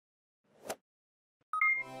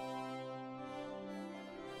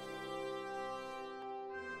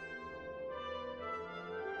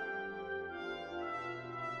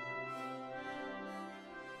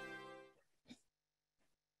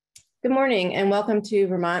Good morning and welcome to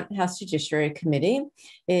Vermont House Judiciary Committee.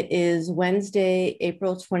 It is Wednesday,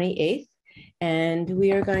 April 28th, and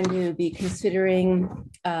we are going to be considering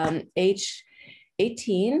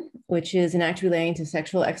H.18, which is an act relating to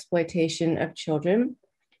sexual exploitation of children.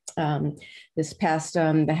 This passed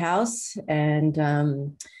the House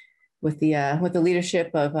and with the leadership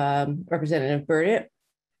of Representative Burdett.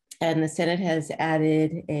 And the Senate has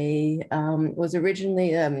added was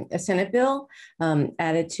originally a Senate bill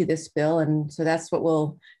added to this bill. And so that's what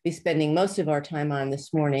we'll be spending most of our time on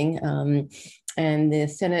this morning. And the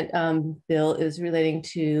Senate bill is relating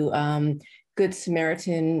to Good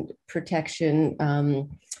Samaritan protection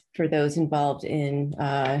for those involved in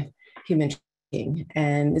human trafficking.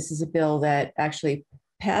 And this is a bill that actually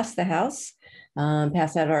passed the House.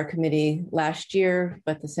 Passed out of our committee last year,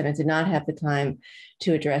 but the Senate did not have the time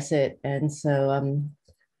to address it. And so I'm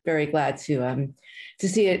very glad to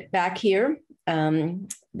see it back here.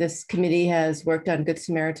 This committee has worked on Good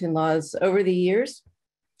Samaritan laws over the years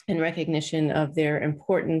in recognition of their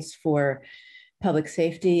importance for public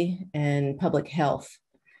safety and public health.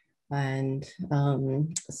 And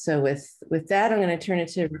so with that, I'm going to turn it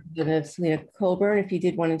to Representative Selena Colburn, if you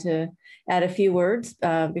did want to add a few words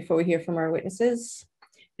before we hear from our witnesses.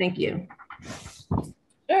 Thank you.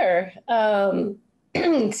 Sure.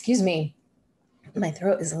 Excuse me. My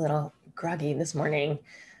throat is a little groggy this morning.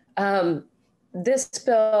 This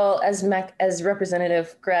bill, as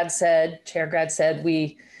Representative Chair Grad said,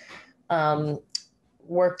 we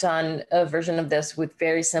worked on a version of this with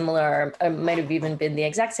very similar, might have even been the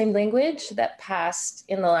exact same language that passed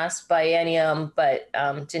in the last biennium, but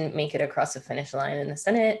didn't make it across the finish line in the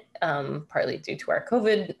Senate, partly due to our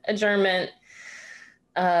COVID adjournment.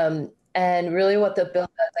 And really what the bill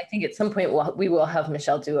does, I think at some point we will have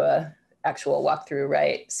Michelle do a actual walkthrough,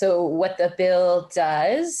 right? So what the bill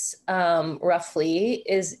does roughly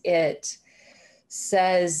is it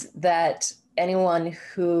says that anyone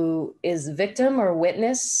who is victim or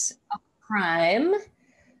witness of crime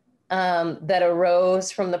that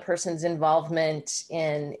arose from the person's involvement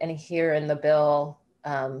in, and here in the bill,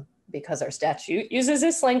 because our statute uses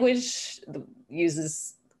this language,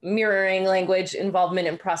 uses mirroring language, involvement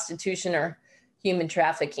in prostitution or human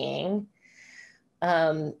trafficking,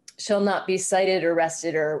 shall not be cited,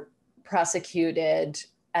 arrested, or prosecuted.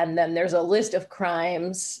 And then there's a list of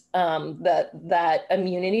crimes that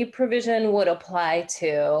immunity provision would apply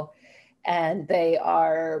to, and they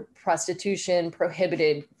are prostitution,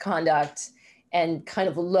 prohibited conduct, and kind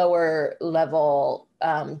of lower level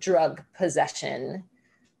drug possession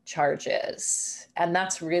charges. And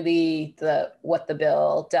that's really what the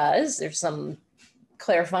bill does. There's some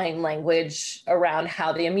clarifying language around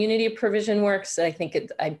how the immunity provision works. I think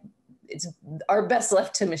it's our best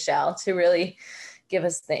left to Michelle to really give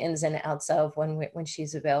us the ins and outs of when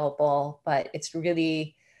she's available, but it's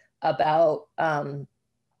really about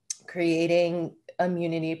creating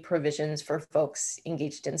immunity provisions for folks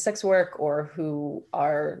engaged in sex work or who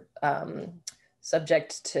are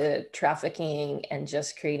subject to trafficking, and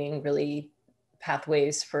just creating really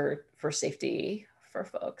pathways for safety for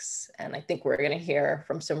folks. And I think we're going to hear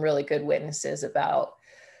from some really good witnesses about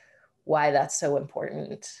why that's so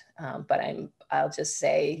important. But I'll just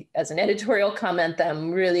say as an editorial comment that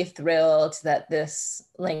I'm really thrilled that this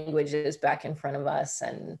language is back in front of us,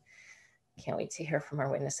 and can't wait to hear from our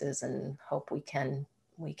witnesses and hope we can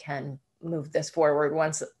move this forward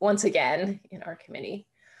once again in our committee.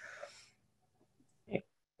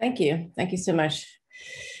 Thank you. Thank you so much.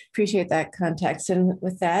 Appreciate that context. And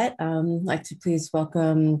with that, I'd like to please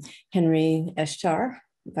welcome Henry Eshtar.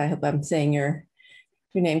 I hope I'm saying your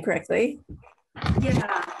name correctly.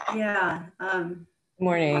 Yeah.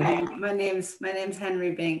 Morning. My name's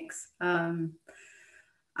Henry Banks. I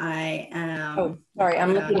am. Oh, sorry.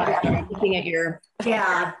 I'm looking at your.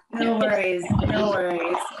 Yeah. No worries.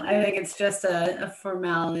 I think it's just a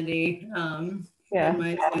formality in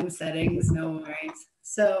my Zoom settings. No worries.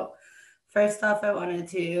 So, first off, I wanted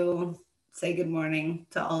to say good morning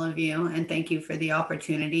to all of you and thank you for the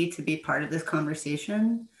opportunity to be part of this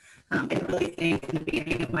conversation. I really think in the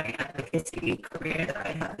beginning of my advocacy career that I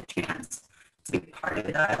had the chance to be part of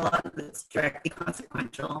a dialogue that's directly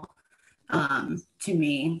consequential to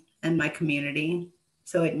me and my community.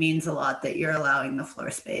 So it means a lot that you're allowing the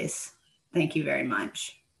floor space. Thank you very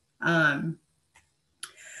much. So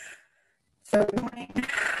good morning.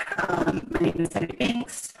 My name is Henry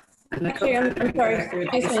Banks. Actually, I'm sorry.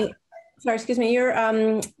 Excuse me. You're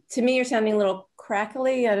to me, you're sounding a little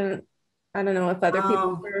crackly. I don't know if other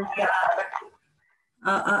people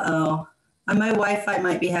are. My Wi-Fi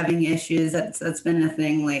might be having issues. That's been a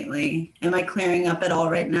thing lately. Am I clearing up at all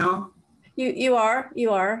right now? You are,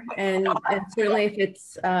 and certainly if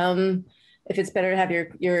it's better to have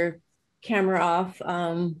your camera off,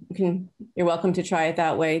 you're welcome to try it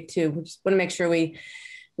that way too. We just want to make sure we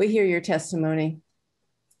hear your testimony.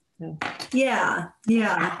 Yeah,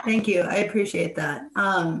 thank you. I appreciate that.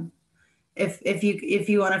 If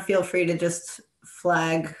you want to, feel free to just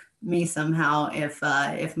flag me somehow if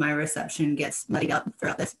my reception gets muddied up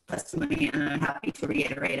throughout this testimony, and I'm happy to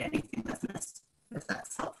reiterate anything that's missed if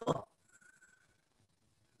that's helpful.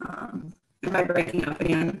 Am I breaking up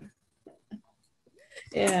again?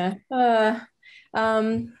 Yeah.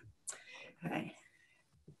 Okay.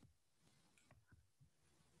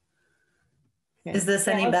 Is this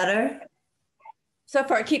any better? So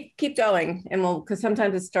far, keep going, and because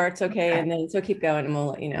sometimes it starts okay, and then so keep going, and we'll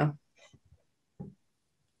let you know.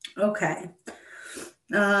 Okay.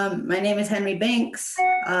 My name is Henry Banks.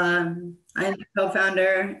 I'm the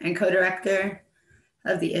co-founder and co-director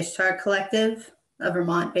of the Ishtar Collective, a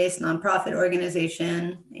Vermont-based nonprofit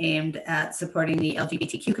organization aimed at supporting the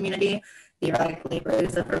LGBTQ community, the erotic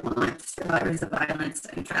laborers of Vermont, survivors of violence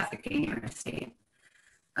and trafficking in our state.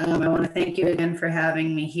 I want to thank you again for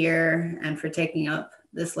having me here and for taking up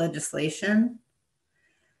this legislation.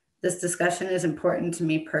 This discussion is important to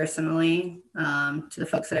me personally, to the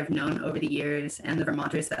folks that I've known over the years and the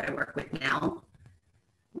Vermonters that I work with now.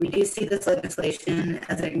 We do see this legislation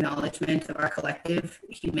as an acknowledgement of our collective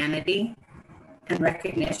humanity and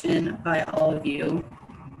recognition by all of you,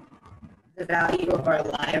 the value of our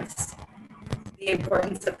lives, the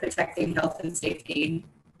importance of protecting health and safety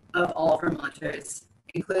of all Vermonters,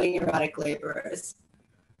 including erotic laborers.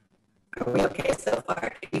 Are we okay so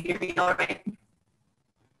far? Can you hear me all right?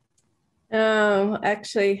 Oh,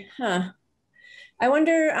 actually, I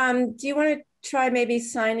wonder, do you want to try maybe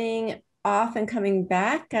signing off and coming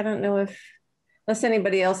back? I don't know unless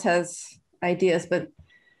anybody else has ideas, but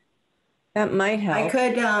that might help.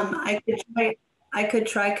 I could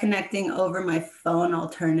try connecting over my phone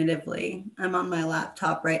alternatively. I'm on my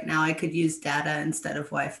laptop right now. I could use data instead of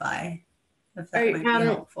Wi-Fi, if that might be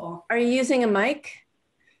helpful. Are you using a mic?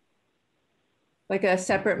 Like a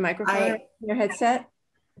separate microphone in your headset?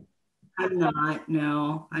 I'm not.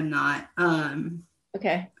 No, I'm not.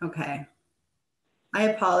 Okay. Okay. I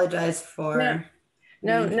apologize for.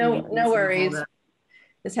 No worries.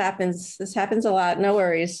 This happens a lot. No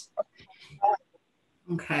worries.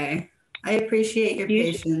 Okay. I appreciate your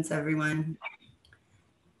patience, everyone.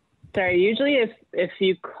 Sorry, usually if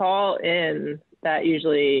you call in, that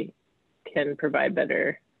usually can provide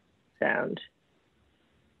better sound.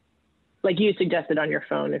 Like you suggested on your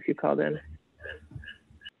phone if you called in.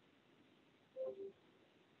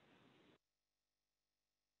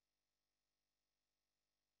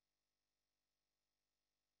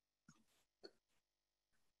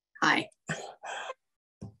 Hi.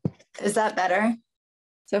 Is that better?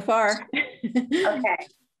 So far.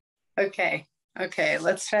 Okay.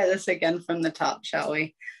 Let's try this again from the top, shall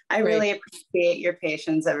we? I really appreciate your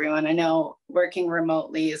patience, everyone. I know working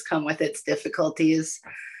remotely has come with its difficulties.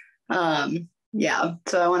 So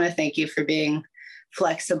I want to thank you for being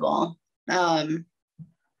flexible.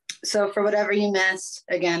 So for whatever you missed,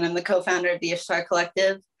 again, I'm the co-founder of the Ishtar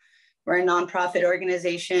Collective. We're a nonprofit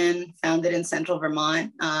organization founded in central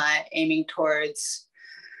Vermont, aiming towards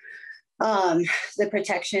the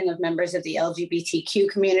protection of members of the LGBTQ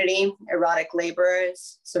community, erotic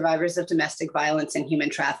laborers, survivors of domestic violence, and human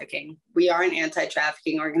trafficking. We are an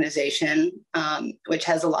anti-trafficking organization, which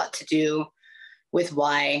has a lot to do with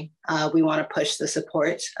why we want to push the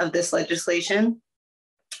support of this legislation.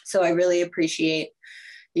 So I really appreciate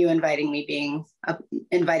you inviting me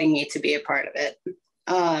to be a part of it.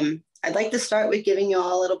 I'd like to start with giving you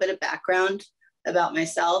all a little bit of background about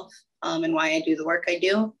myself and why I do the work I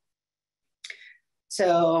do.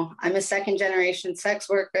 So I'm a second generation sex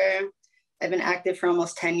worker. I've been active for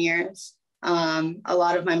almost 10 years. A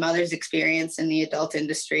lot of my mother's experience in the adult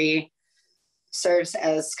industry serves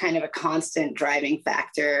as kind of a constant driving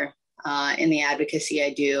factor in the advocacy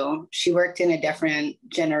I do. She worked in a different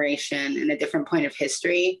generation and a different point of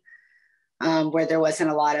history where there wasn't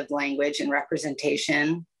a lot of language and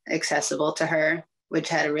representation accessible to her, which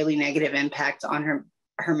had a really negative impact on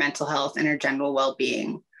her mental health and her general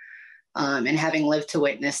well-being. And having lived to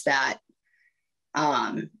witness that,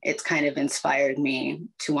 it's kind of inspired me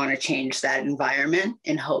to want to change that environment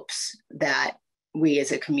in hopes that we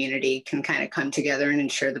as a community can kind of come together and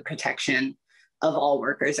ensure the protection of all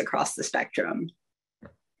workers across the spectrum.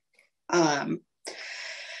 At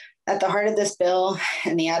the heart of this bill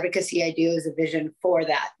and the advocacy I do is a vision for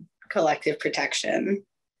that collective protection.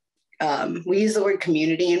 We use the word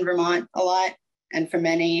community in Vermont a lot, and for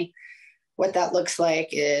many, what that looks like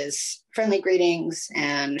is friendly greetings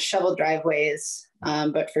and shovel driveways.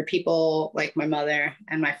 But for people like my mother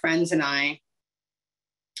and my friends and I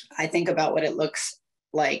think about what it looks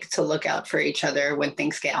like to look out for each other when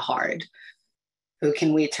things get hard. Who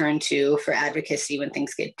can we turn to for advocacy when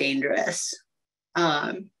things get dangerous?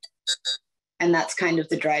 And that's kind of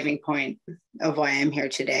the driving point of why I'm here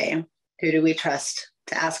today. Who do we trust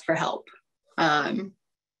to ask for help?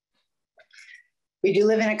 We do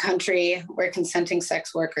live in a country where consenting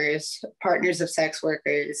sex workers, partners of sex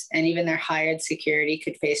workers, and even their hired security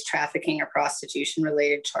could face trafficking or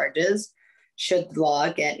prostitution-related charges should the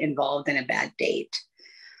law get involved in a bad date.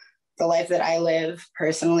 The life that I live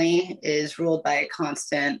personally is ruled by a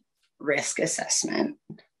constant risk assessment.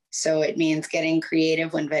 So it means getting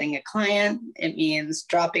creative when vetting a client. It means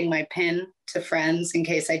dropping my PIN to friends in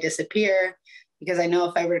case I disappear, because I know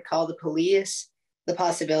if I were to call the police, the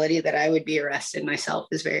possibility that I would be arrested myself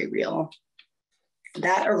is very real.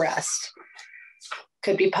 That arrest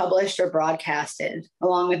could be published or broadcasted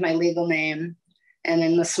along with my legal name. And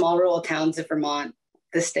in the small rural towns of Vermont,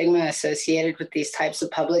 the stigma associated with these types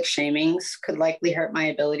of public shamings could likely hurt my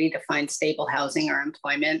ability to find stable housing or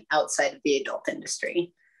employment outside of the adult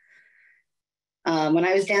industry. When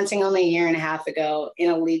I was dancing only a year and a half ago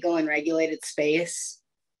in a legal and regulated space,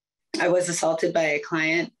 I was assaulted by a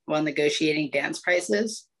client while negotiating dance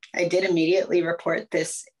prices. I did immediately report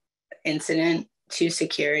this incident to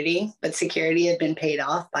security, but security had been paid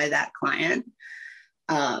off by that client.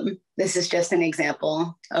 This is just an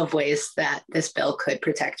example of ways that this bill could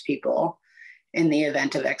protect people in the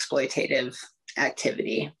event of exploitative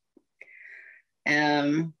activity.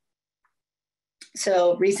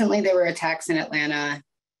 So recently there were attacks in Atlanta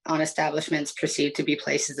on establishments perceived to be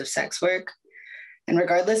places of sex work. And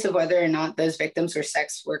regardless of whether or not those victims were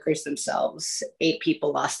sex workers themselves, 8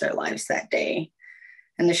 people lost their lives that day.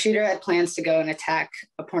 And the shooter had plans to go and attack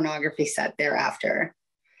a pornography set thereafter.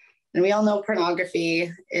 And we all know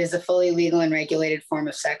pornography is a fully legal and regulated form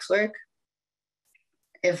of sex work.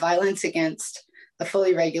 If violence against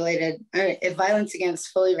fully regulated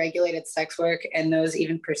sex work and those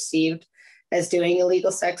even perceived as doing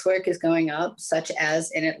illegal sex work is going up, such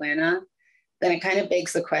as in Atlanta, then it kind of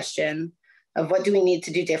begs the question of what do we need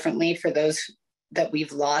to do differently for those that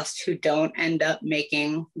we've lost who don't end up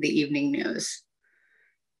making the evening news.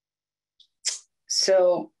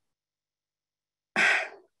 So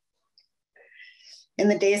in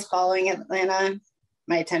the days following Atlanta,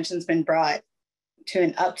 my attention's been brought to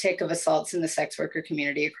an uptick of assaults in the sex worker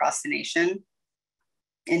community across the nation.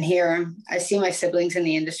 And here, I see my siblings in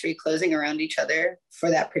the industry closing around each other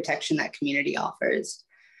for that protection that community offers.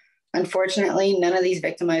 Unfortunately, none of these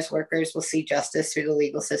victimized workers will see justice through the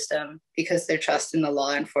legal system because their trust in the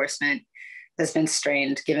law enforcement has been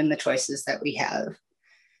strained given the choices that we have.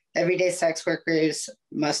 Everyday sex workers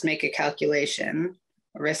must make a calculation: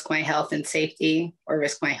 risk my health and safety, or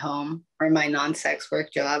risk my home, or my non-sex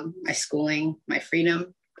work job, my schooling, my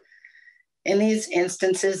freedom. In these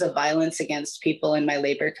instances of violence against people in my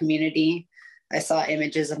labor community, I saw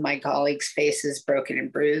images of my colleagues' faces broken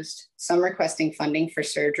and bruised, some requesting funding for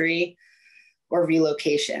surgery or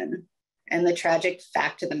relocation. And the tragic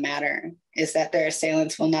fact of the matter is that their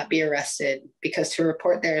assailants will not be arrested because to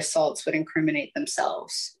report their assaults would incriminate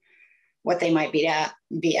themselves. What they might be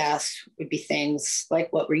asked would be things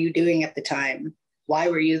like, what were you doing at the time? Why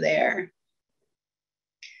were you there?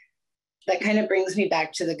 That kind of brings me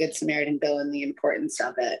back to the Good Samaritan Bill and the importance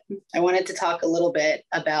of it. I wanted to talk a little bit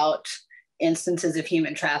about instances of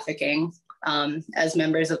human trafficking. As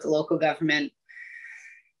members of the local government,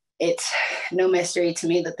 it's no mystery to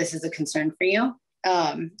me that this is a concern for you,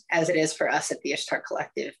 as it is for us at the Ishtar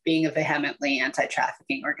Collective, being a vehemently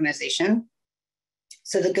anti-trafficking organization.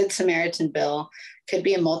 So the Good Samaritan Bill could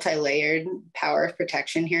be a multi-layered power of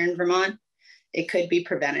protection here in Vermont. It could be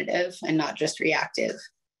preventative and not just reactive.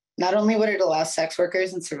 Not only would it allow sex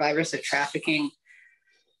workers and survivors of trafficking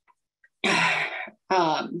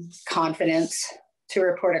confidence to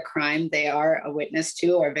report a crime they are a witness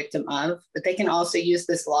to or victim of, but they can also use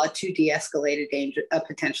this law to de-escalate a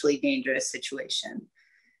potentially dangerous situation.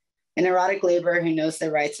 An erotic laborer who knows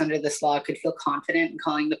their rights under this law could feel confident in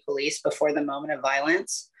calling the police before the moment of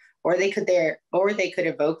violence, or they could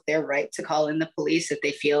evoke their right to call in the police if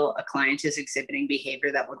they feel a client is exhibiting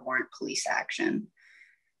behavior that would warrant police action.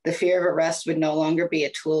 The fear of arrest would no longer be a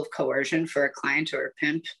tool of coercion for a client or a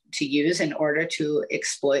pimp to use in order to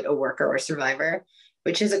exploit a worker or survivor,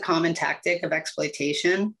 which is a common tactic of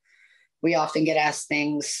exploitation. We often get asked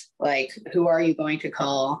things like, who are you going to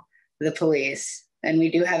call? The police. And we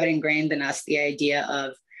do have it ingrained in us, the idea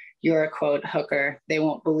of, you're a quote hooker, they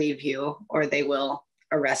won't believe you, or they will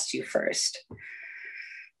arrest you first.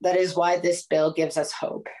 That is why this bill gives us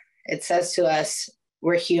hope. It says to us,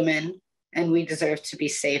 we're human and we deserve to be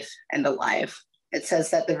safe and alive. It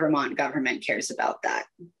says that the Vermont government cares about that.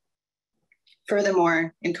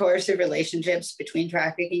 Furthermore, in coercive relationships between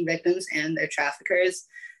trafficking victims and their traffickers,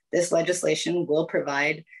 this legislation will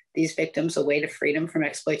provide these victims a way to freedom from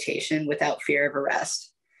exploitation without fear of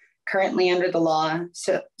arrest. Currently, under the law,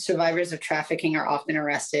 survivors of trafficking are often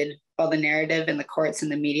arrested, while the narrative in the courts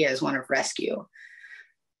and the media is one of rescue.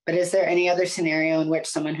 But is there any other scenario in which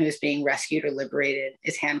someone who is being rescued or liberated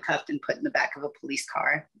is handcuffed and put in the back of a police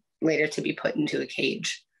car, later to be put into a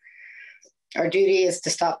cage? Our duty is to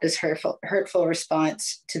stop this hurtful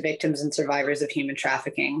response to victims and survivors of human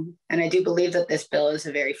trafficking. And I do believe that this bill is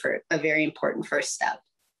a very important first step.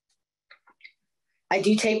 I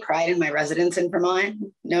do take pride in my residence in Vermont,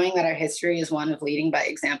 knowing that our history is one of leading by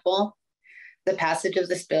example. The passage of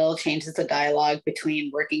this bill changes the dialogue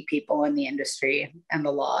between working people in the industry and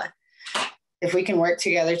the law. If we can work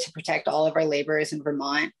together to protect all of our laborers in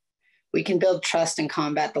Vermont, we can build trust and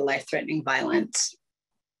combat the life-threatening violence.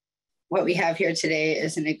 What we have here today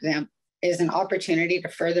is an opportunity to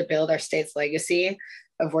further build our state's legacy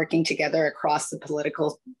of working together across the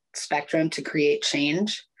political spectrum to create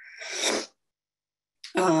change.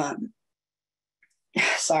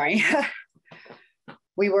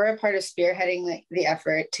 We were a part of spearheading the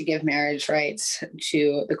effort to give marriage rights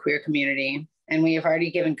to the queer community, and we have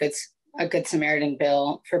already given a Good Samaritan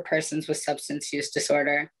bill for persons with substance use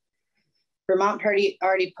disorder. Vermont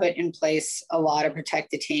already put in place a law to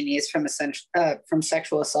protect detainees from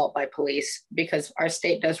sexual assault by police, because our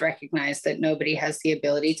state does recognize that nobody has the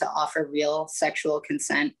ability to offer real sexual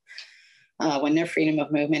consent when their freedom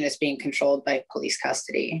of movement is being controlled by police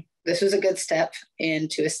custody. This was a good step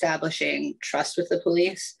into establishing trust with the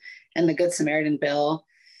police, and the Good Samaritan bill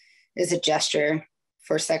is a gesture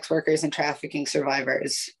for sex workers and trafficking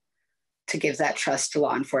survivors to give that trust to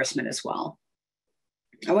law enforcement as well.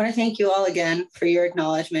 I want to thank you all again for your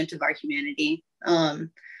acknowledgement of our humanity.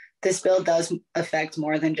 This bill does affect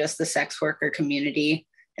more than just the sex worker community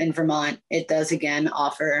in Vermont. It does again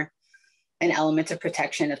offer an element of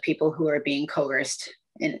protection of people who are being coerced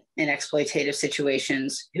in exploitative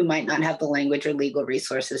situations, who might not have the language or legal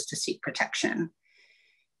resources to seek protection.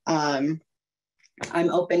 I'm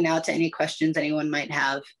open now to any questions anyone might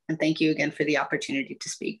have, and thank you again for the opportunity to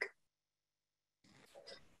speak.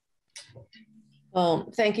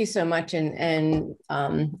 Well, thank you so much, and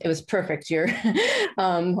it was perfect. Your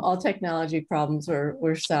all technology problems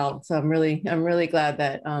were solved. So I'm really glad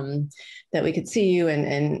that that we could see you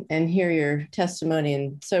and hear your testimony,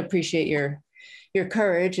 and so appreciate your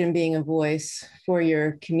courage in being a voice for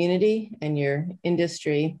your community and your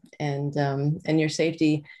industry, and your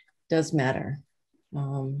safety does matter.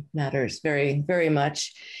 Matters very, very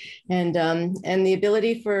much, and the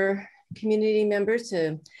ability for community members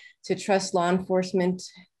to trust law enforcement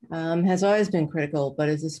has always been critical, but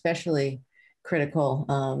is especially critical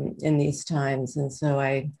in these times. And so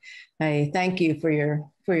I thank you for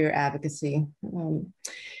your advocacy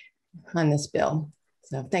on this bill.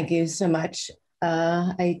 So thank you so much.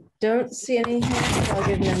 I don't see any hands. I'll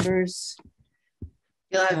give members.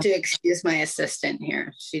 You'll have to excuse my assistant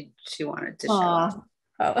here. She wanted to show up.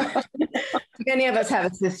 Oh. Many of us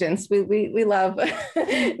have assistants. We love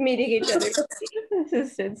meeting each other's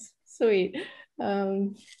assistants. Sweet. Yeah.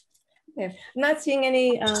 I'm not seeing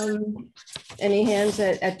any hands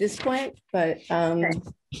at this point, but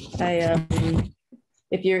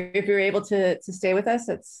if you're able to stay with us,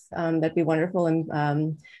 that'd be wonderful,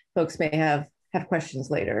 and folks may have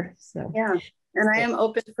questions later. So yeah, and I am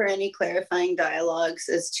open for any clarifying dialogues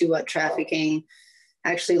as to what trafficking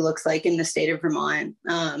actually looks like in the state of Vermont.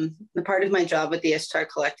 The part of my job with the Ishtar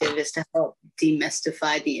Collective is to help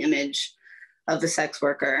demystify the image of the sex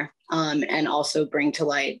worker, and also bring to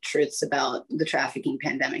light truths about the trafficking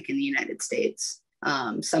pandemic in the United States.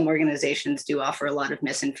 Some organizations do offer a lot of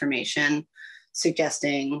misinformation,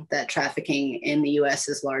 suggesting that trafficking in the US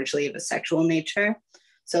is largely of a sexual nature.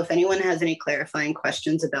 So if anyone has any clarifying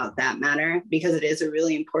questions about that matter, because it is a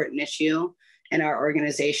really important issue, and our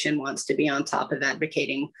organization wants to be on top of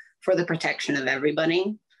advocating for the protection of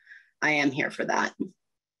everybody, I am here for that.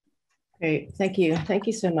 Great, thank you. Thank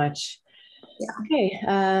you so much. Yeah. Okay,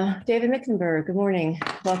 David Mixenberg, good morning,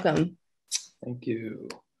 welcome. Thank you.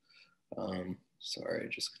 Sorry,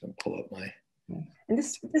 just gonna pull up my. And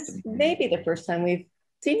this may be the first time we've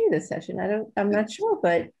seen you this session. I'm not sure,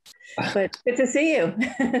 but good to see you.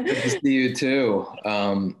 Good to see you too.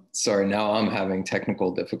 Sorry, now I'm having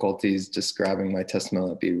technical difficulties just grabbing my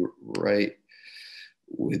testimony. I'll be right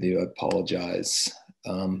with you. I apologize.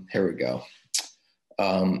 Here we go.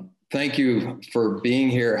 Thank you for being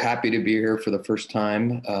here. Happy to be here for the first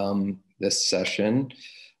time this session.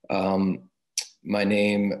 My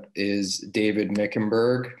name is David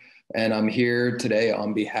Mickenberg, and I'm here today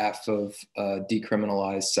on behalf of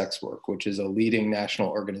Decriminalize Sex Work, which is a leading national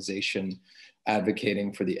organization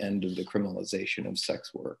advocating for the end of the criminalization of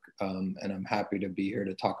sex work. And I'm happy to be here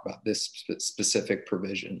to talk about this specific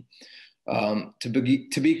provision.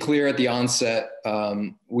 To be clear at the onset,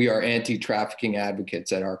 we are anti-trafficking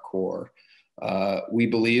advocates at our core. We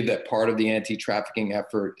believe that part of the anti-trafficking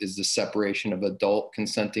effort is the separation of adult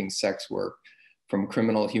consenting sex work from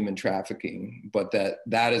criminal human trafficking, but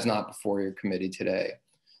that is not before your committee today.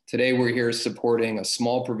 Today, we're here supporting a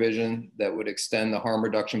small provision that would extend the harm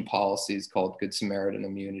reduction policies called Good Samaritan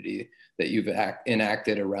immunity that you've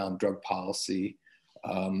enacted around drug policy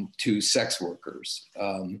to sex workers.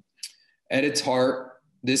 At its heart,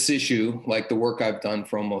 this issue, like the work I've done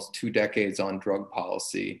for almost 2 decades on drug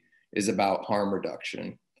policy, is about harm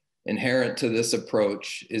reduction. Inherent to this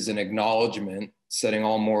approach is an acknowledgement, setting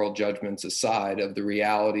all moral judgments aside, of the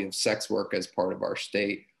reality of sex work as part of our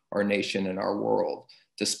state, our nation, and our world,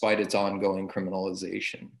 despite its ongoing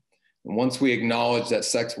criminalization. And once we acknowledge that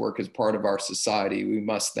sex work is part of our society, we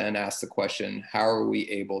must then ask the question, how are we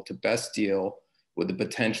able to best deal with the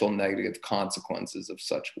potential negative consequences of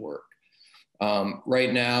such work?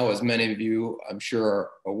 Right now, as many of you I'm sure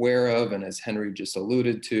are aware of, and as Henry just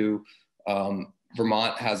alluded to,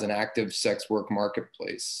 Vermont has an active sex work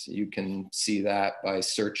marketplace. You can see that by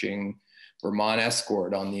searching Vermont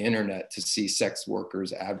Escort on the internet to see sex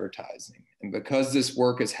workers advertising. And because this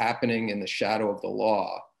work is happening in the shadow of the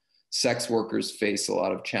law, sex workers face a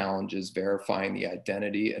lot of challenges verifying the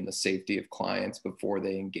identity and the safety of clients before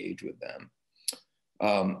they engage with them.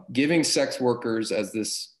 Giving sex workers, as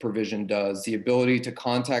this provision does, the ability to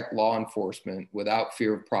contact law enforcement without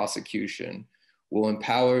fear of prosecution will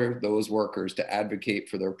empower those workers to advocate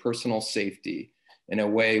for their personal safety in a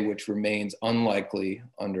way which remains unlikely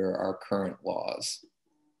under our current laws.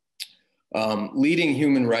 Leading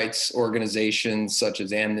human rights organizations such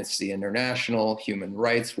as Amnesty International, Human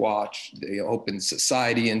Rights Watch, the Open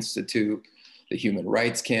Society Institute, the Human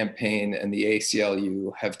Rights Campaign, and the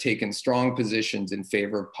ACLU have taken strong positions in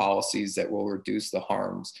favor of policies that will reduce the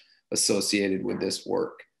harms associated with this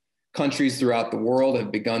work. Countries throughout the world have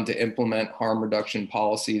begun to implement harm reduction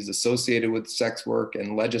policies associated with sex work,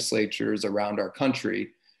 and legislatures around our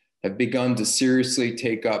country have begun to seriously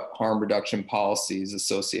take up harm reduction policies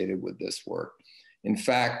associated with this work. In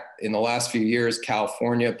fact, in the last few years,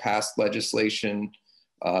 California passed legislation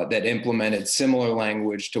that implemented similar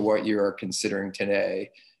language to what you are considering today.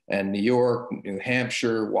 And New York, New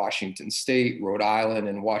Hampshire, Washington State, Rhode Island,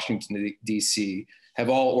 and Washington, D.C. have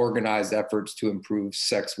all organized efforts to improve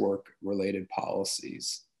sex work related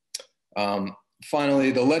policies.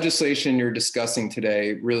 Finally, the legislation you're discussing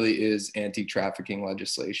today really is anti-trafficking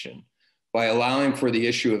legislation. By allowing for the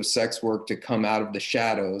issue of sex work to come out of the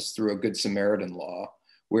shadows through a Good Samaritan law,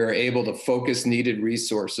 we are able to focus needed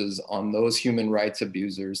resources on those human rights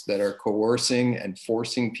abusers that are coercing and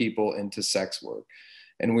forcing people into sex work.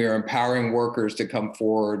 And we are empowering workers to come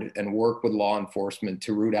forward and work with law enforcement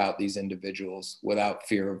to root out these individuals without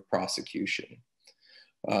fear of prosecution.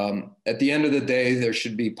 At the end of the day, there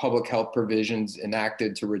should be public health provisions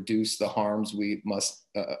enacted to reduce the harms. We must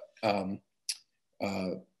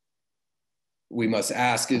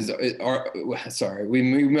ask the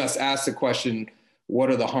question, what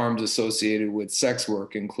are the harms associated with sex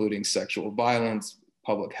work, including sexual violence,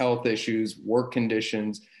 public health issues, work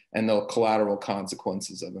conditions, and the collateral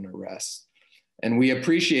consequences of an arrest? And we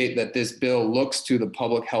appreciate that this bill looks to the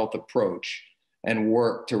public health approach and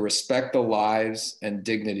work to respect the lives and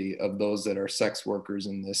dignity of those that are sex workers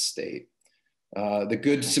in this state. The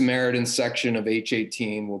Good Samaritan section of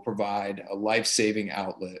H.18 will provide a life-saving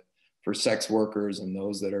outlet for sex workers and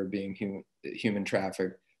those that are being human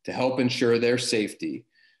trafficked to help ensure their safety.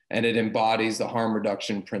 And it embodies the harm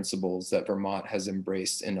reduction principles that Vermont has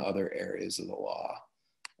embraced in other areas of the law.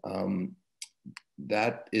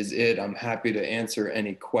 That is it. I'm happy to answer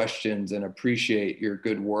any questions and appreciate your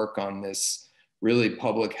good work on this really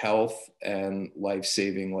public health and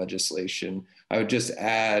life-saving legislation. I would just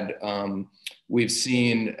add, we've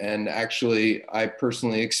seen, and actually I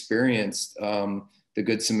personally experienced the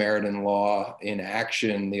Good Samaritan law in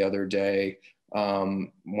action the other day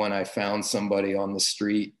when I found somebody on the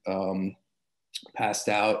street passed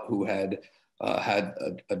out who had had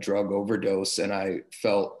a drug overdose, and I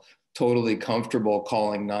felt totally comfortable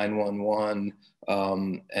calling 911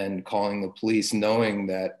 and calling the police, knowing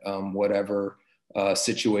that whatever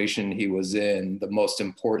situation he was in, the most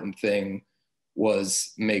important thing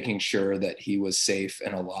was making sure that he was safe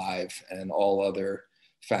and alive, and all other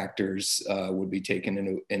factors would be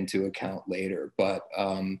taken into account later. But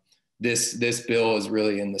this bill is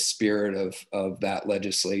really in the spirit of that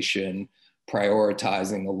legislation,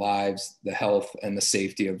 prioritizing the lives, the health, and the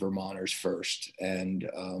safety of Vermonters first, and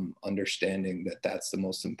understanding that that's the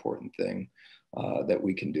most important thing that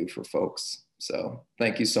we can do for folks. So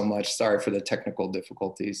thank you so much. Sorry for the technical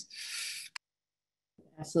difficulties.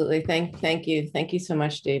 Absolutely. Thank you. Thank you so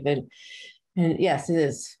much, David. And yes, it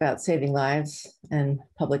is about saving lives and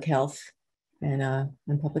public health and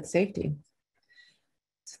public safety.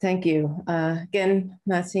 So thank you. Again,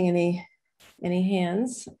 not seeing any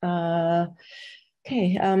hands.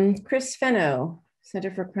 Okay, Chris Fenno,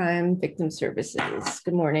 Center for Crime Victim Services.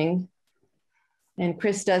 Good morning. And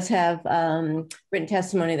Chris does have written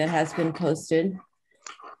testimony that has been posted.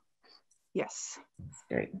 Yes.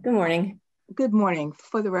 Great. Good morning. Good morning.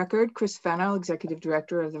 For the record, Chris Fenno, Executive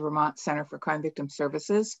Director of the Vermont Center for Crime Victim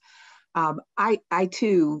Services. I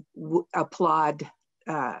too applaud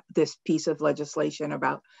this piece of legislation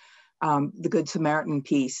about the Good Samaritan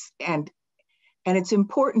piece. And it's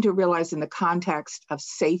important to realize in the context of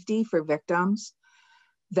safety for victims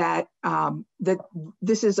that, that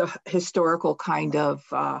this is a historical kind of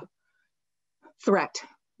threat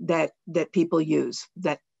that people use,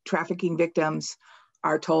 that trafficking victims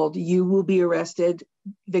are told, you will be arrested.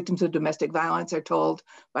 Victims of domestic violence are told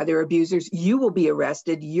by their abusers, you will be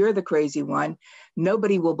arrested. You're the crazy one.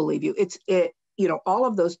 Nobody will believe you. You know, all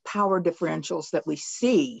of those power differentials that we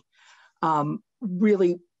see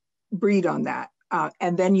really breed on that.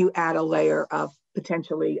 And then you add a layer of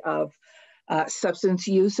potentially of substance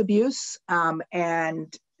use abuse,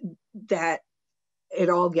 and that it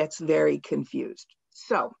all gets very confused.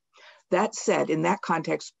 So that said, in that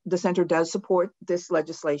context, the center does support this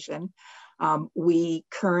legislation. We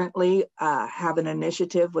currently have an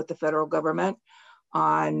initiative with the federal government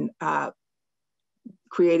on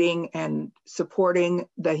creating and supporting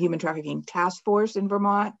the Human Trafficking Task Force in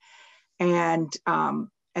Vermont. And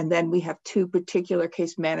then we have two particular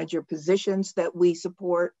case manager positions that we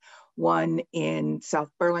support, one in South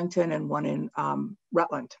Burlington and one in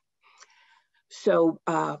Rutland. So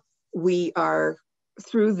we are,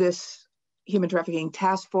 through this Human Trafficking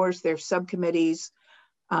Task Force, their subcommittees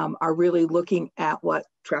are really looking at what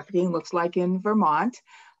trafficking looks like in Vermont.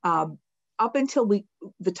 Up until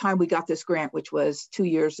the time we got this grant, which was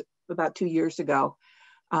about 2 years ago,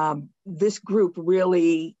 this group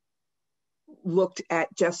really looked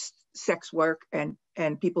at just sex work and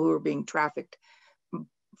people who were being trafficked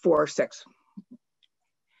for sex.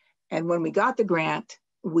 And when we got the grant,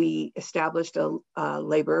 we established a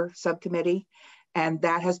labor subcommittee, and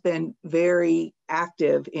that has been very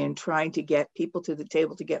active in trying to get people to the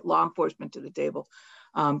table, to get law enforcement to the table,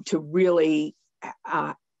 to really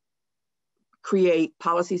create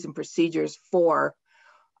policies and procedures for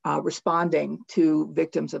responding to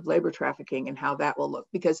victims of labor trafficking and how that will look.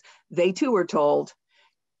 Because they too were told,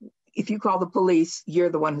 if you call the police, you're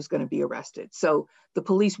the one who's going to be arrested. So the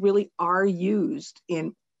police really are used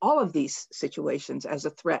in all of these situations as a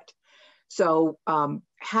threat. So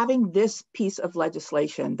having this piece of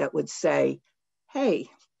legislation that would say, hey,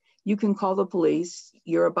 you can call the police,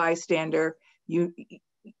 you're a bystander,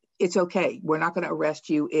 it's okay. We're not going to arrest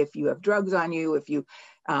you if you have drugs on you, if you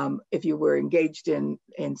were engaged in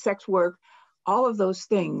sex work. All of those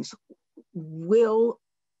things will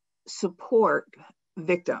support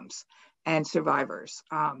victims and survivors.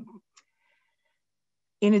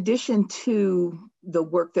 In addition to the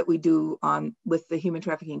work that we do with the Human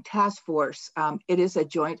Trafficking Task Force, it is a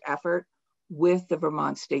joint effort with the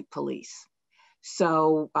Vermont State Police.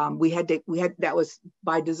 So that was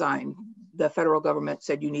by design. The federal government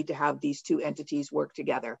said you need to have these two entities work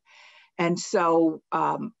together. And so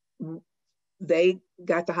they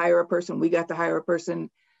got to hire a person, we got to hire a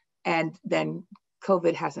person, and then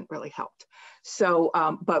COVID hasn't really helped. So,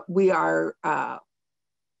 but we're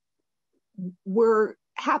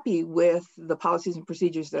happy with the policies and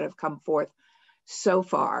procedures that have come forth so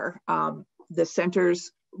far. The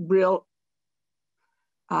center's real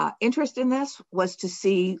interest in this was to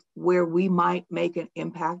see where we might make an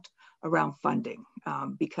impact around funding,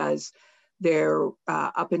 because there,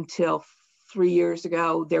 up until 3 years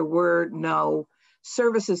ago, there were no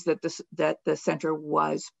services that the center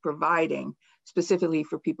was providing specifically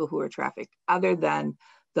for people who are trafficked, other than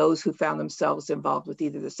those who found themselves involved with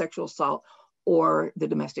either the sexual assault or the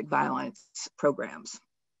domestic violence programs.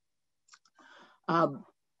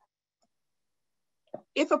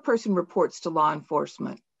 If a person reports to law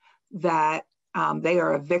enforcement that they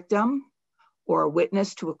are a victim or a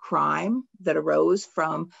witness to a crime that arose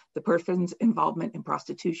from the person's involvement in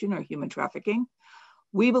prostitution or human trafficking,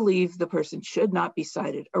 we believe the person should not be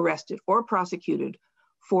cited, arrested, or prosecuted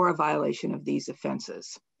for a violation of these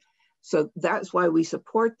offenses. So that's why we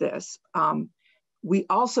support this. We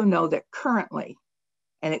also know that currently,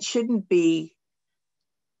 and it shouldn't be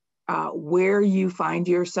where you find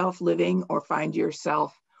yourself living or find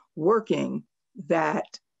yourself working, that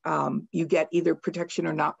you get either protection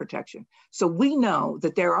or not protection. So we know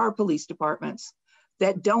that there are police departments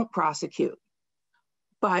that don't prosecute,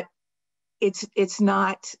 but it's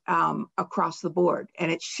not across the board,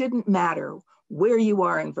 and it shouldn't matter where you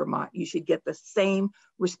are in Vermont. You should get the same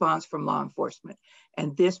response from law enforcement,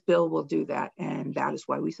 and this bill will do that, and that is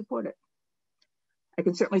why we support it. I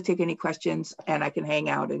can certainly take any questions, and I can hang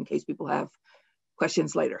out in case people have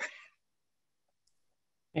questions later.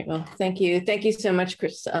 Right, well, thank you. Thank you so much,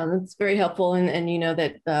 Chris. It's very helpful. And you know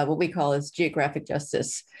that what we call is geographic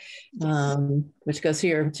justice, which goes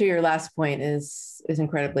to your last point, is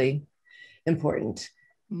incredibly important.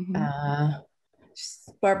 Mm-hmm.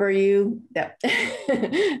 Barbara, yeah.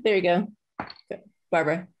 There you go. Good.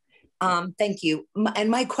 Barbara. Thank you. And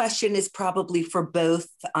my question is probably for both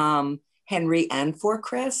Henry and for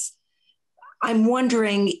Chris. I'm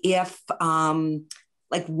wondering if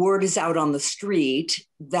like word is out on the street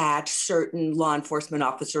that certain law enforcement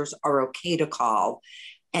officers are okay to call,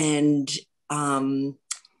 and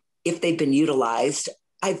if they've been utilized.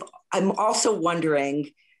 I'm also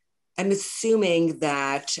wondering, I'm assuming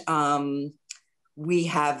that we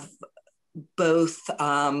have both,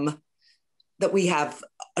 that we have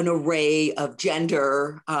an array of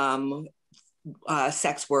gender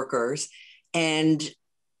sex workers, and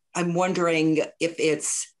I'm wondering if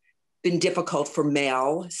it's been difficult for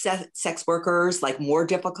male sex workers, like more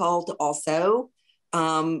difficult also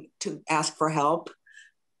to ask for help,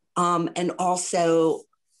 and also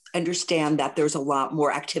understand that there's a lot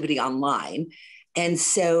more activity online. And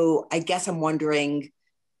so I guess I'm wondering,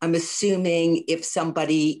 I'm assuming if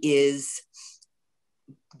somebody is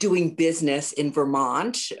doing business in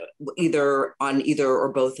Vermont, either on either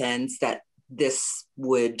or both ends, that this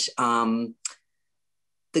would, the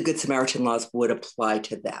Good Samaritan laws would apply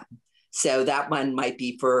to them. So that one might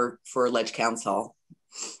be for Ledge Council.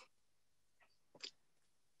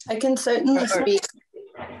 I can certainly speak.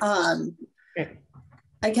 I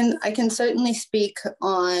can certainly speak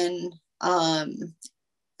on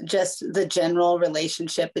just the general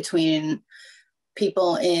relationship between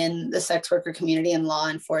people in the sex worker community and law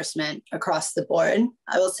enforcement across the board.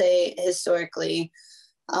 I will say historically,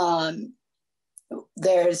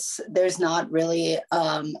 there's not really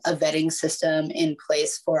a vetting system in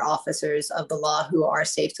place for officers of the law who are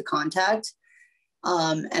safe to contact.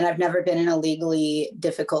 And I've never been in a legally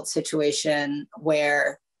difficult situation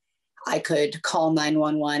where I could call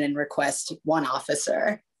 911 and request one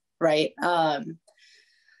officer, right?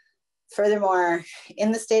 Furthermore,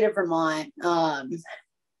 in the state of Vermont,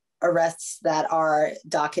 arrests that are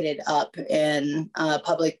docketed up in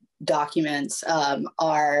public documents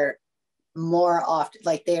are more often,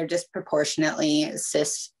 like they are disproportionately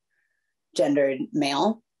cisgendered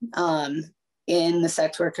male. In the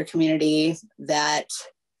sex worker community, that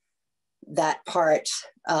part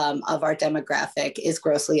of our demographic is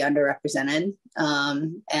grossly underrepresented.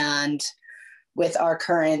 And with our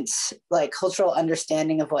current cultural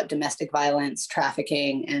understanding of what domestic violence,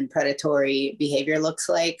 trafficking, and predatory behavior looks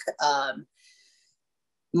like,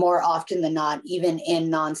 more often than not, even in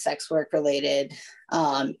non-sex work related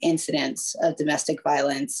incidents of domestic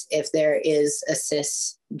violence, if there is a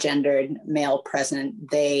cisgendered male present,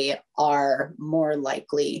 they are more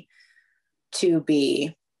likely to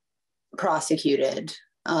be prosecuted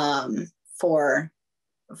for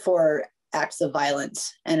acts of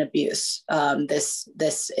violence and abuse.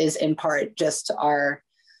 This is in part just our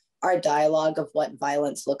dialogue of what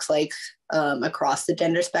violence looks like across the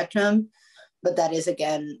gender spectrum. But that is,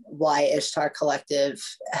 again, why Ishtar Collective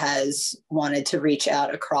has wanted to reach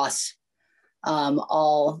out across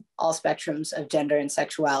all spectrums of gender and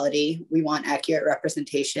sexuality. We want accurate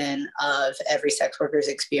representation of every sex worker's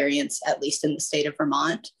experience, at least in the state of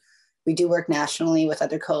Vermont. We do work nationally with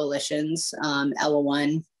other coalitions,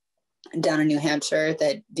 ELA1 down in New Hampshire,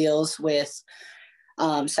 that deals with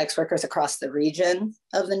sex workers across the region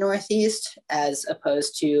of the Northeast, as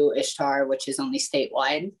opposed to Ishtar, which is only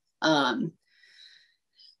statewide.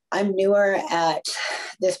 I'm newer at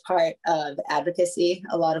this part of advocacy.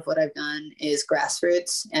 A lot of what I've done is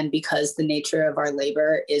grassroots, and because the nature of our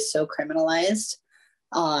labor is so criminalized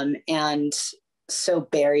and so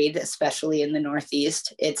buried, especially in the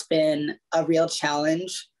Northeast, it's been a real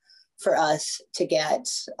challenge for us to get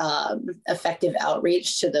effective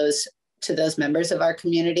outreach to those members of our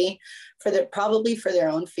community, probably for their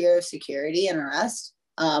own fear of security and arrest,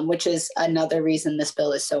 which is another reason this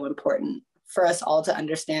bill is so important for us all to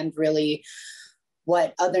understand really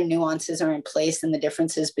what other nuances are in place and the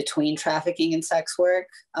differences between trafficking and sex work,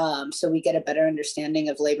 so we get a better understanding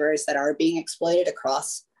of laborers that are being exploited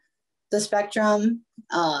across the spectrum.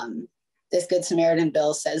 This Good Samaritan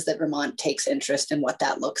bill says that Vermont takes interest in what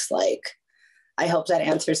that looks like. I hope that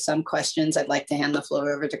answers some questions. I'd like to hand the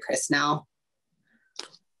floor over to Chris now.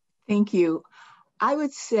 Thank you. I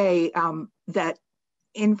would say that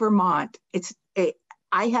in Vermont,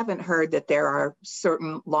 I haven't heard that there are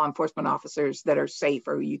certain law enforcement officers that are safe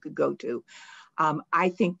or you could go to. I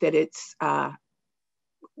think that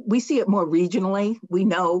we see it more regionally. We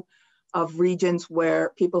know of regions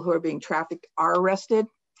where people who are being trafficked are arrested.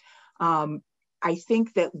 I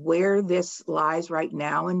think that where this lies right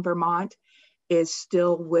now in Vermont is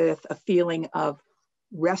still with a feeling of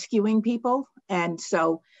rescuing people. And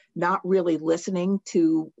so not really listening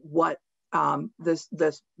to what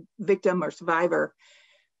the victim or survivor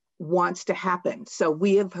wants to happen. So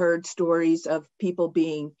we have heard stories of people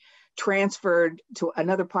being transferred to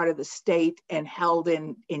another part of the state and held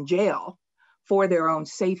in jail for their own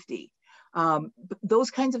safety. Those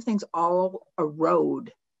kinds of things all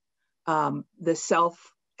erode the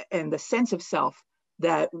self and the sense of self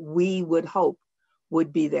that we would hope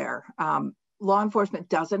would be there. Law enforcement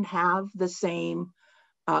doesn't have the same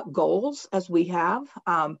goals as we have.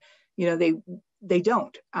 They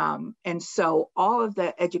don't. And so all of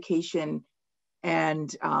the education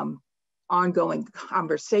and ongoing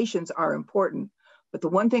conversations are important. But the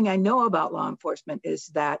one thing I know about law enforcement is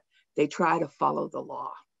that they try to follow the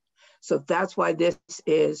law. So that's why this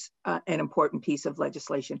is an important piece of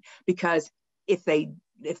legislation, because if they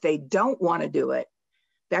don't want to do it,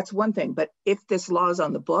 that's one thing. But if this law is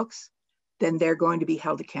on the books, then they're going to be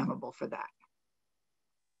held accountable for that.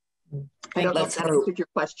 I don't know if that answered your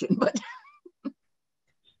question, but.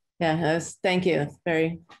 Yeah, thank you. It's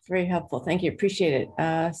very, very helpful. Thank you. Appreciate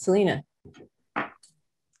it. Selena.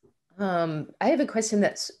 I have a question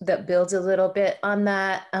that builds a little bit on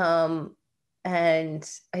that. And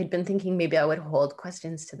I'd been thinking maybe I would hold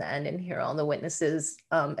questions to the end and hear all the witnesses.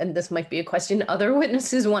 And this might be a question other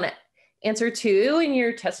witnesses want to answer too in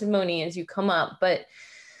your testimony as you come up. But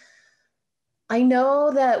I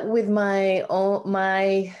know that with my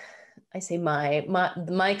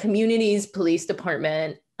community's police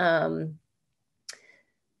department,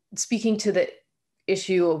 speaking to the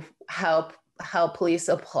issue of how police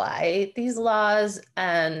apply these laws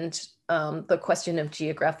and the question of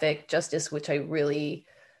geographic justice, which I really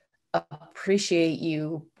appreciate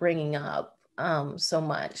you bringing up so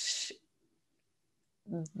much,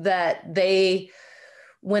 that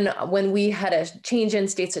when we had a change in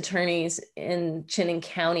state's attorneys in Chittenden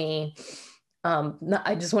County,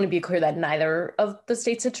 I just want to be clear that neither of the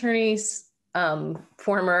state's attorneys,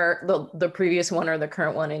 the previous one or the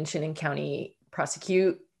current one in Chittenden County,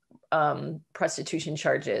 prosecute prostitution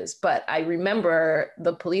charges. But I remember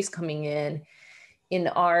the police coming in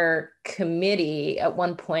our committee at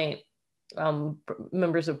one point,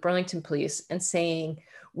 members of Burlington Police, and saying,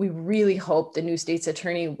 we really hope the new state's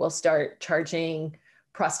attorney will start charging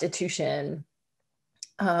prostitution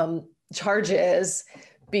charges,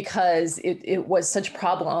 because it was such a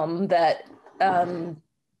problem that and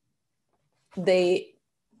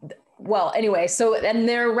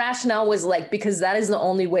their rationale was like, because that is the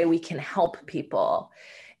only way we can help people.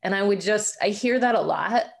 And I hear that a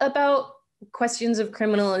lot about questions of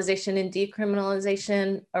criminalization and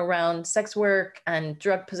decriminalization around sex work and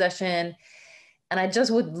drug possession. And I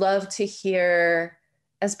just would love to hear,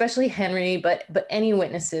 especially Henry, but any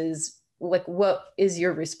witnesses, like, what is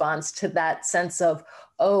your response to that sense of,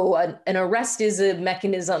 an arrest is a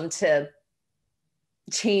mechanism to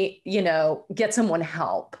change, get someone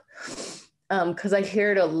help? Because I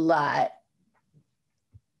hear it a lot.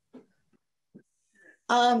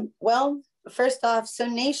 Well, first off, so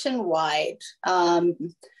nationwide,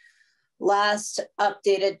 last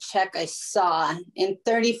updated check I saw, in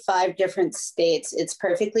 35 different states, it's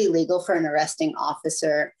perfectly legal for an arresting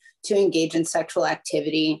officer to engage in sexual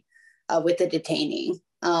activity with a detainee.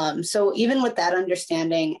 So even with that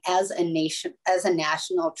understanding, as a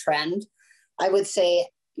national trend, I would say,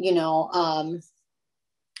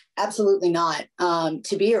 absolutely not.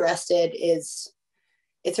 To be arrested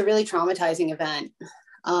it's a really traumatizing event.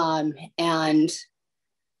 And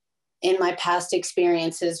in my past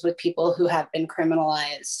experiences with people who have been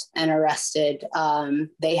criminalized and arrested,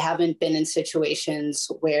 they haven't been in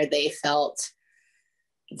situations where they felt,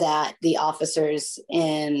 that the officers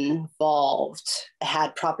involved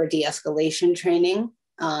had proper de-escalation training.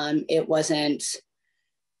 It wasn't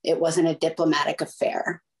a diplomatic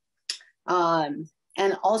affair.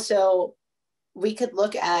 And also, we could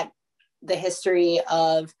look at the history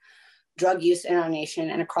of drug use in our nation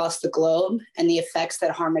and across the globe and the effects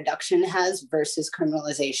that harm reduction has versus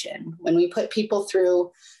criminalization. When we put people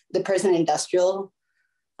through the prison industrial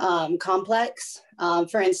complex,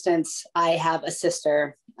 for instance, I have a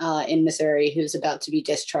sister in Missouri who's about to be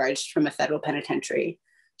discharged from a federal penitentiary.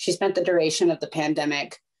 She spent the duration of the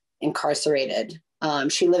pandemic incarcerated.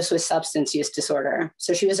 She lives with substance use disorder.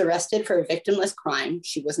 So she was arrested for a victimless crime.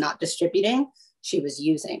 She was not distributing, she was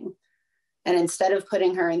using. And instead of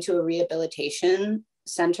putting her into a rehabilitation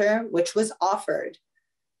center, which was offered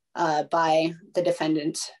by the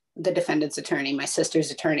defendant's attorney, my sister's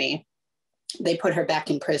attorney, they put her back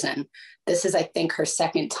in prison. This is, I think, her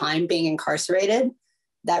second time being incarcerated.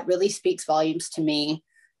 That really speaks volumes to me,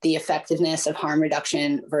 the effectiveness of harm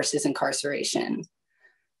reduction versus incarceration.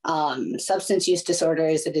 Substance use disorder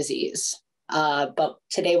is a disease, but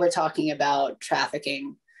today we're talking about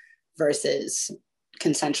trafficking versus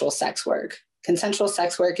consensual sex work. Consensual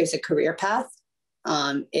sex work is a career path.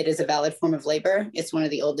 It is a valid form of labor. It's one of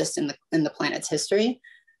the oldest in the planet's history.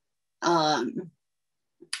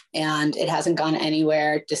 And it hasn't gone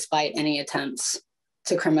anywhere despite any attempts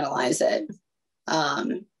to criminalize it.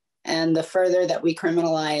 And the further that we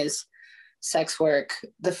criminalize sex work,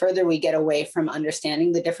 the further we get away from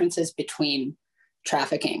understanding the differences between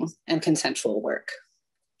trafficking and consensual work.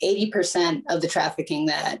 80% of the trafficking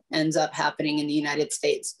that ends up happening in the United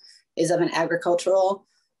States is of an agricultural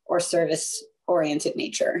or service-oriented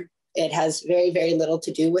nature. It has very, very little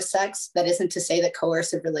to do with sex. That isn't to say that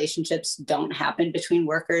coercive relationships don't happen between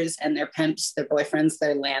workers and their pimps, their boyfriends,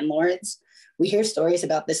 their landlords. We hear stories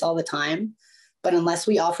about this all the time, but unless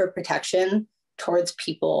we offer protection towards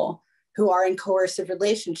people who are in coercive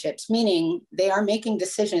relationships, meaning they are making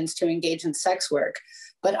decisions to engage in sex work,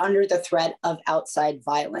 but under the threat of outside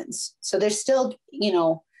violence. So they're still,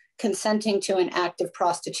 consenting to an act of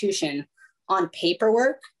prostitution on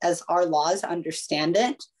paperwork as our laws understand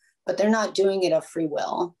it, but they're not doing it of free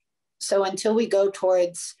will. So until we go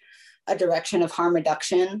towards a direction of harm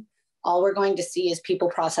reduction, all we're going to see is people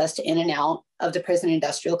processed in and out of the prison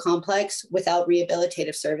industrial complex without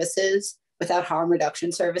rehabilitative services, without harm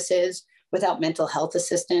reduction services, without mental health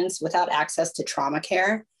assistance, without access to trauma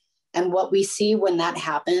care. And what we see when that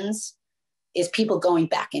happens is people going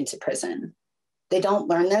back into prison. They don't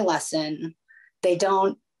learn their lesson. They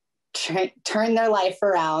don't turn their life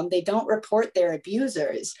around. They don't report their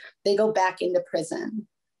abusers. They go back into prison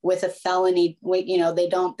with a felony. They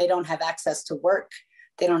don't have access to work.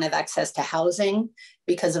 They don't have access to housing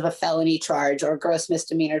because of a felony charge or gross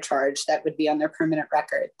misdemeanor charge that would be on their permanent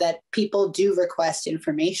record that people do request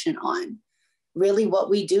information on. Really, what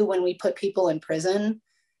we do when we put people in prison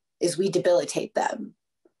is we debilitate them.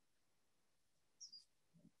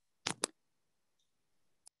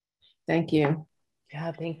 Thank you.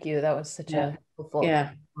 Yeah, thank you. That was such a helpful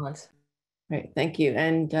response. Right, thank you.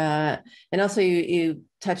 And also you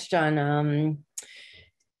touched on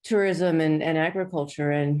tourism and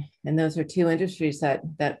agriculture, and those are two industries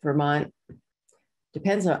that Vermont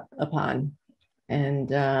depends upon.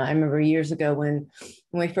 And I remember years ago when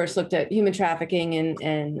we first looked at human trafficking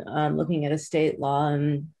and looking at a state law,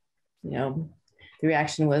 and the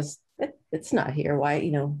reaction was, it's not here. Why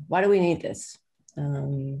do we need this?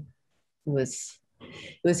 It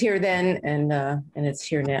was here then, and it's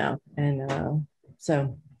here now, and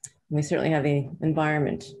so we certainly have the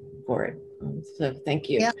environment for it. So thank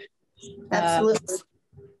you. Yeah, absolutely.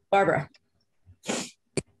 Barbara.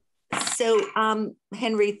 So,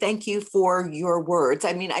 Henry, thank you for your words.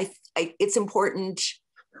 I mean, it's important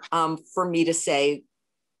for me to say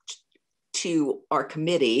to our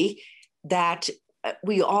committee that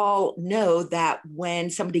we all know that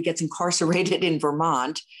when somebody gets incarcerated in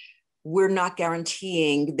Vermont, we're not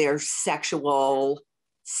guaranteeing their sexual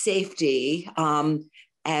safety,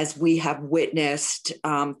 as we have witnessed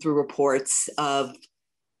through reports of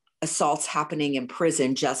assaults happening in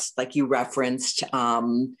prison, just like you referenced,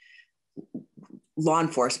 law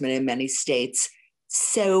enforcement in many states.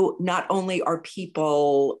 So not only are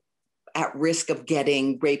people at risk of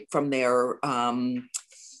getting raped from their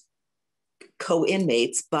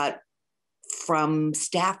co-inmates, but from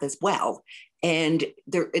staff as well. And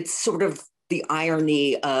it's sort of the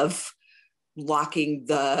irony of locking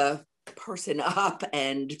the person up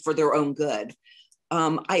and for their own good.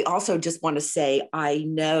 I also just want to say, I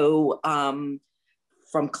know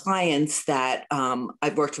from clients that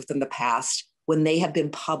I've worked with in the past, when they have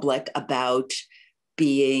been public about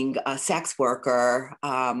being a sex worker,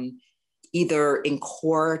 either in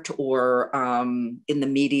court or in the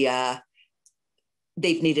media,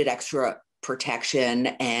 they've needed extra protection,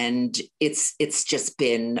 and it's just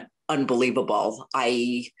been unbelievable.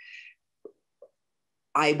 I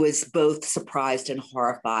was both surprised and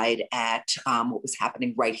horrified at what was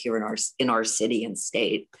happening right here in our city and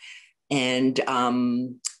state, and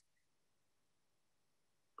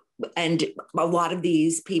a lot of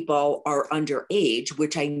these people are underage,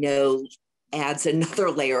 which I know adds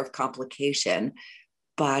another layer of complication.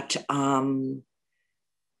 But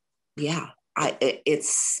yeah,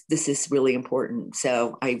 this is really important.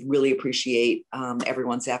 So I really appreciate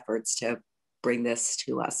everyone's efforts to bring this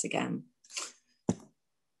to us again.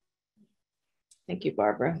 Thank you,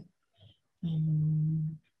 Barbara.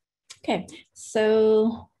 Okay,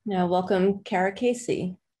 so now welcome Kara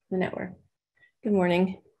Casey, the network. Good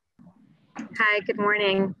morning. Hi, good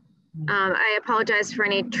morning. I apologize for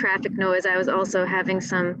any traffic noise. I was also having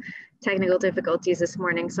some technical difficulties this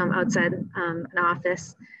morning, so I'm outside an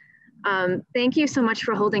office. Thank you so much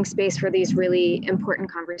for holding space for these really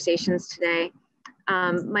important conversations today.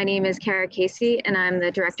 My name is Kara Casey, and I'm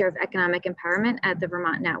the Director of Economic Empowerment at the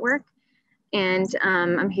Vermont Network. And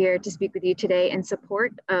I'm here to speak with you today in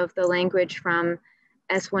support of the language from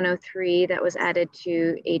S103 that was added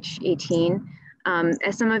to H.18.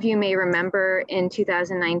 As some of you may remember, in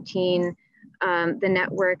 2019, the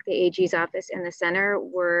network, the AG's office, and the center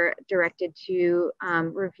were directed to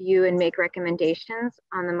review and make recommendations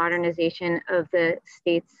on the modernization of the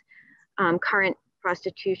state's current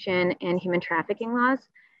prostitution and human trafficking laws.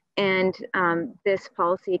 And this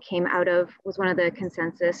policy was one of the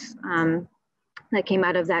consensus that came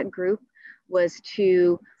out of that group, was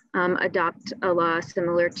to adopt a law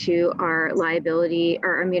similar to our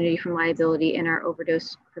immunity from liability in our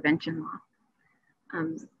overdose prevention law.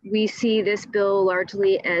 We see this bill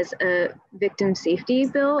largely as a victim safety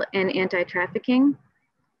bill and anti-trafficking.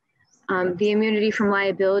 The immunity from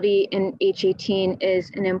liability in H.18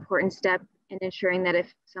 is an important step in ensuring that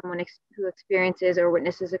if someone who experiences or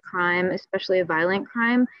witnesses a crime, especially a violent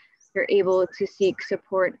crime, they're able to seek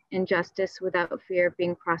support and justice without fear of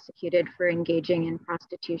being prosecuted for engaging in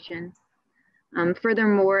prostitution.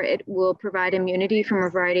 Furthermore, it will provide immunity from a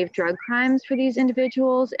variety of drug crimes for these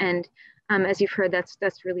individuals, and as you've heard,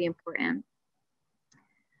 that's really important.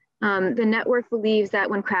 The network believes that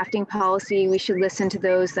when crafting policy, we should listen to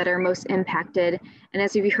those that are most impacted. And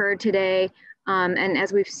as you've heard today, and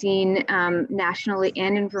as we've seen nationally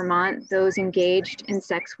and in Vermont, those engaged in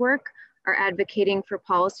sex work are advocating for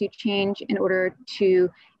policy change in order to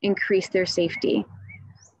increase their safety.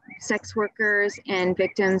 Sex workers and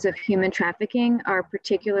victims of human trafficking are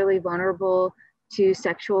particularly vulnerable to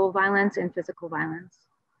sexual violence and physical violence.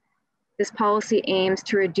 This policy aims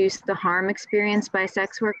to reduce the harm experienced by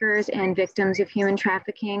sex workers and victims of human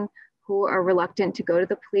trafficking who are reluctant to go to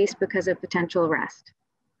the police because of potential arrest.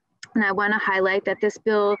 And I want to highlight that this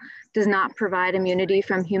bill does not provide immunity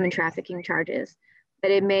from human trafficking charges,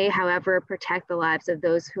 but it may, however, protect the lives of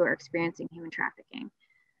those who are experiencing human trafficking.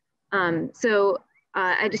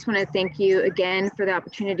 I just want to thank you again for the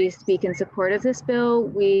opportunity to speak in support of this bill.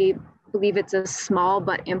 We believe it's a small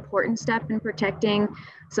but important step in protecting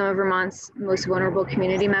some of Vermont's most vulnerable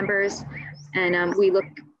community members. And we look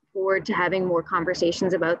forward to having more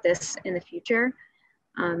conversations about this in the future.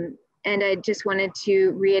 And I just wanted to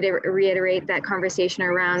reiterate that conversation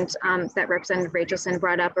around that Representative Rachelson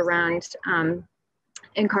brought up around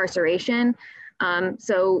incarceration.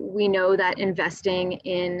 So we know that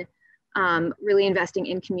really investing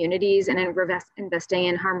in communities and investing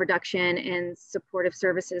in harm reduction and supportive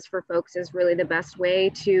services for folks is really the best way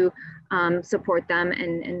to support them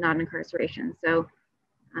in non-incarceration. So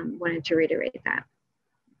wanted to reiterate that.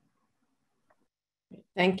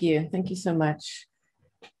 Thank you. Thank you so much.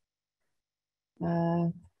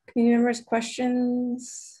 Community members,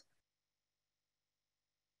 questions?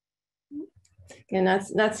 Again,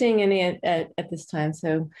 not seeing any at this time.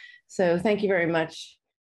 So thank you very much.